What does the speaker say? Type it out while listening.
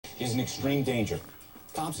is in extreme danger.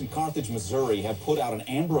 Cops in Carthage, Missouri have put out an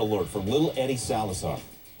Amber Alert for little Eddie Salazar.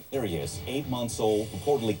 There he is, 8 months old,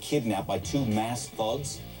 reportedly kidnapped by two masked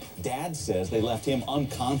thugs. Dad says they left him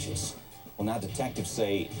unconscious. Well, now detectives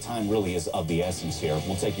say time really is of the essence here.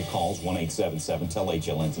 We'll take your calls,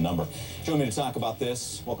 1-877-TEL-HLN's the number. Joining me to talk about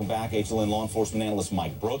this, welcome back, HLN law enforcement analyst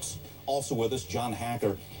Mike Brooks. Also with us, John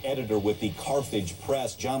Hacker, editor with the Carthage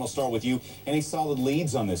Press. John, I'll start with you. Any solid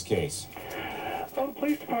leads on this case? Well, the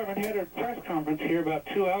police department had a press conference here about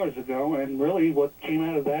 2 hours ago, and really what came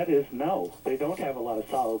out of that is no, they don't have a lot of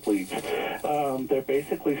solid leads. They're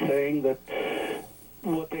basically saying that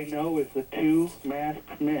what they know is the two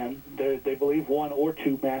masked men, they believe one or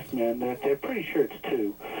two masked men, they're pretty sure it's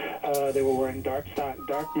two. They were wearing dark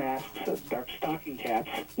masks, dark stocking caps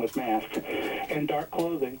with masks, and dark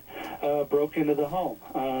clothing, broke into the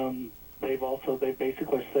home. They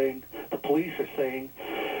basically are saying, the police are saying,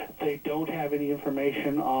 they don't have any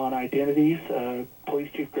information on identities.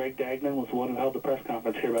 Police Chief Greg Dagnan was the one who held the press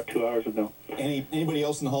conference here about 2 hours ago. Anybody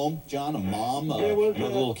else in the home? John, a mom, there was a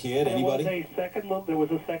little kid, anybody? There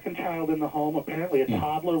was a second child in the home, apparently a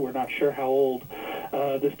toddler. We're not sure how old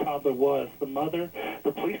this toddler was.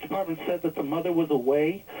 The police department said that the mother was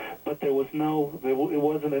away, but it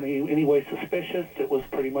wasn't any way suspicious. It was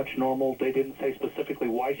pretty much normal. They didn't say specifically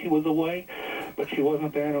why she was away, but she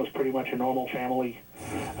wasn't there, and it was pretty much a normal family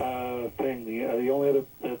thing. The only other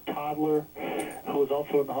toddler who was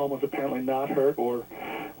also in the home was apparently not hurt, or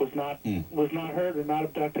was not hurt, or not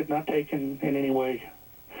abducted, not taken in any way.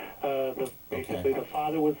 Basically, the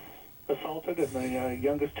father was assaulted, and the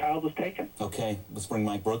youngest child was taken. Okay, let's bring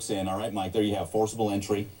Mike Brooks in. All right, Mike, there you have forcible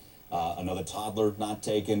entry, another toddler not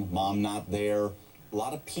taken, mom not there. A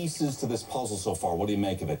lot of pieces to this puzzle so far. What do you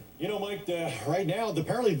make of it? You know, Mike, right now,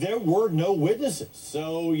 apparently there were no witnesses.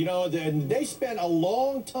 So, you know, they spent a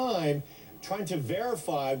long time trying to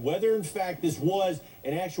verify whether, in fact, this was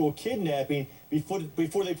an actual kidnapping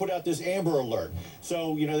before they put out this Amber Alert.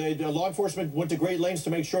 So, you know, law enforcement went to great lengths to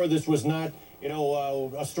make sure this was not, you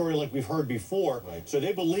know, a story like we've heard before. Right. So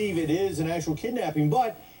they believe it is an actual kidnapping.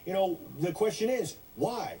 But, you know, the question is,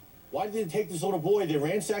 why? Why did they take this little boy? They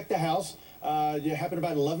ransacked the house. It happened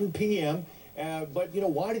about 11 p.m. But, you know,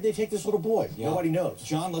 why did they take this little boy? Yeah. Nobody knows.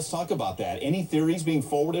 John, let's talk about that. Any theories being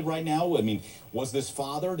forwarded right now? I mean, was this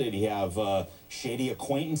father? Did he have shady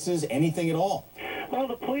acquaintances? Anything at all? Well,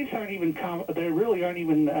 the police aren't even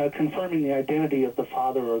confirming the identity of the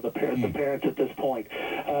father or the parents at this point.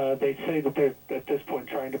 They say that they're at this point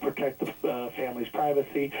trying to protect the family's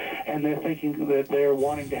privacy, and they're thinking that they're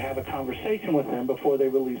wanting to have a conversation with them before they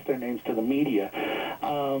release their names to the media.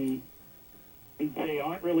 They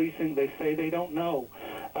aren't releasing. They say they don't know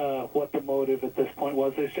what the motive at this point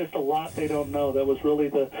was. There's just a lot they don't know. That was really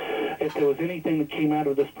if there was anything that came out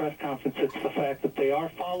of this press conference, it's the fact that they are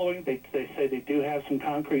following. They say they do have some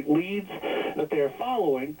concrete leads that they are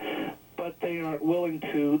following, but they aren't willing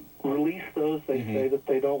to release those. They say that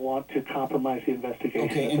they don't want to compromise the investigation at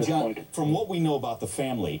this point. Okay, and John, from what we know about the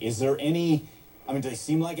family, is there any... I mean, do they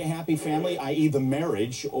seem like a happy family, i.e. the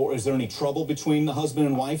marriage, or is there any trouble between the husband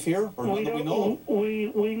and wife here, or none that we know of?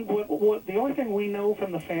 The only thing we know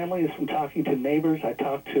from the family is from talking to neighbors. I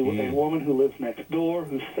talked to a woman who lives next door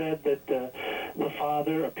who said that the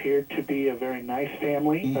father appeared to be a very nice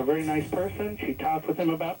family, a very nice person. She talked with him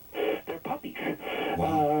about their puppies.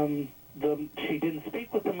 Wow. She didn't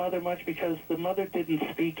speak with the mother much because the mother didn't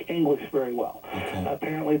speak English very well. Okay.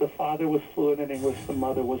 Apparently the father was fluent in English, the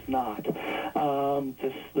mother was not.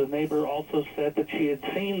 The neighbor also said that she had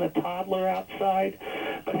seen the toddler outside,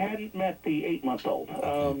 but hadn't met the 8-month-old.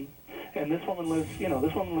 Okay. And this woman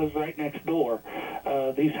lives right next door.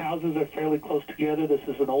 These houses are fairly close together. This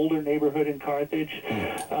is an older neighborhood in Carthage.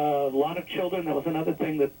 A lot of children. That was another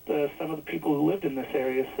thing that some of the people who lived in this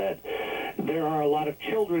area said. There are a lot of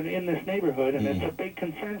children in this neighborhood, and it's a big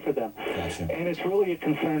concern for them. Gotcha. And it's really a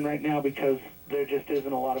concern right now because there just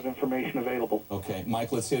isn't a lot of information available. Okay,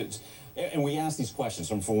 Mike, let's hit it. And we ask these questions,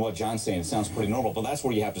 from what John's saying, it sounds pretty normal, but that's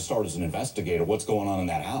where you have to start as an investigator. What's going on in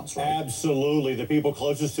that house, right? Absolutely. The people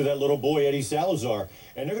closest to that little boy, Eddie Salazar,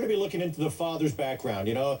 and they're going to be looking into the father's background.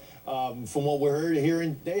 You know, from what we're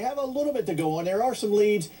hearing, they have a little bit to go on. There are some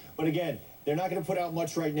leads, but again, they're not going to put out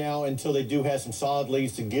much right now until they do have some solid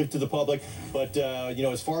leads to give to the public. But, you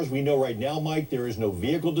know, as far as we know right now, Mike, there is no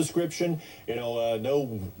vehicle description, you know,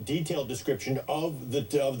 no detailed description of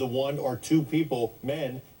the one or two people,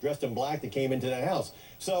 men, dressed in black that came into that house.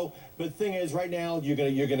 So, but the thing is, right now, you're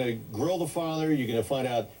gonna grill the father, you're going to find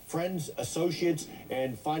out friends, associates,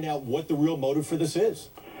 and find out what the real motive for this is.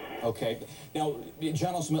 Okay. Now,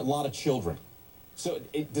 John also met a lot of children. So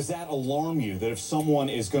does that alarm you that if someone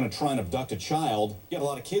is going to try and abduct a child, you got a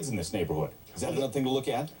lot of kids in this neighborhood? Is that another thing to look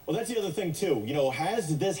at? Well, that's the other thing, too. You know,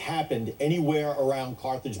 has this happened anywhere around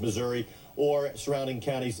Carthage, Missouri, or surrounding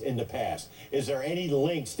counties in the past? Is there any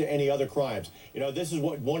links to any other crimes? You know, this is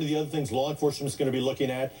what one of the other things law enforcement is going to be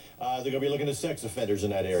looking at. They're going to be looking at sex offenders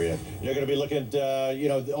in that area. They're going to be looking at, you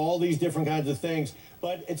know, all these different kinds of things.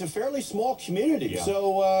 But it's a fairly small community. Yeah.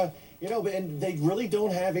 So, you know, and they really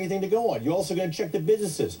don't have anything to go on. You're also going to check the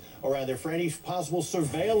businesses around there for any possible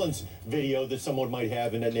surveillance video that someone might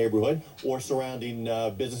have in that neighborhood or surrounding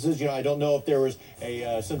businesses. You know, I don't know if there was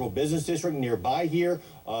a central business district nearby here.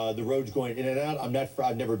 The roads going in and out.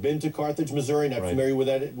 I've never been to Carthage, Missouri, not familiar with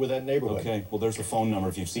that neighborhood. Okay, well, there's the phone number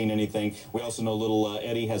if you've seen anything. We also know little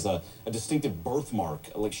Eddie has a distinctive birthmark,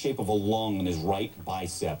 like shape of a lung in his right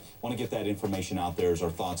bicep. Want to get that information out there as our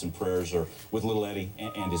thoughts and prayers are with little Eddie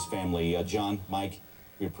and his family. John, Mike,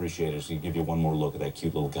 we appreciate it. So we give you one more look at that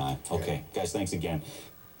cute little guy. Okay, guys, thanks again.